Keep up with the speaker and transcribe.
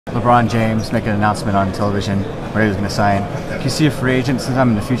LeBron James make an announcement on television where he was going to sign. Do you see a free agent sometime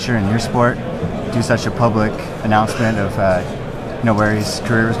in the future in your sport do such a public announcement of where his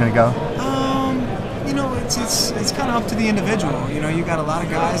career is going to go? It's kind of up to the individual. You got a lot of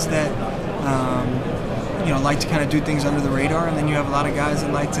guys that like to kind of do things under the radar, and then you have a lot of guys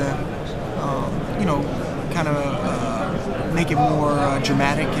that like to kind of make it more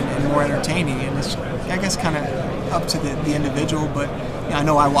dramatic and more entertaining. And it's, I guess, kind of up to the individual. But I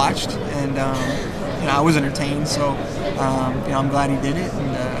know I watched, and I was entertained. So I'm glad he did it,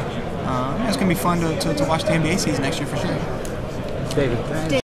 and it's gonna be fun to watch the NBA season next year for sure. David.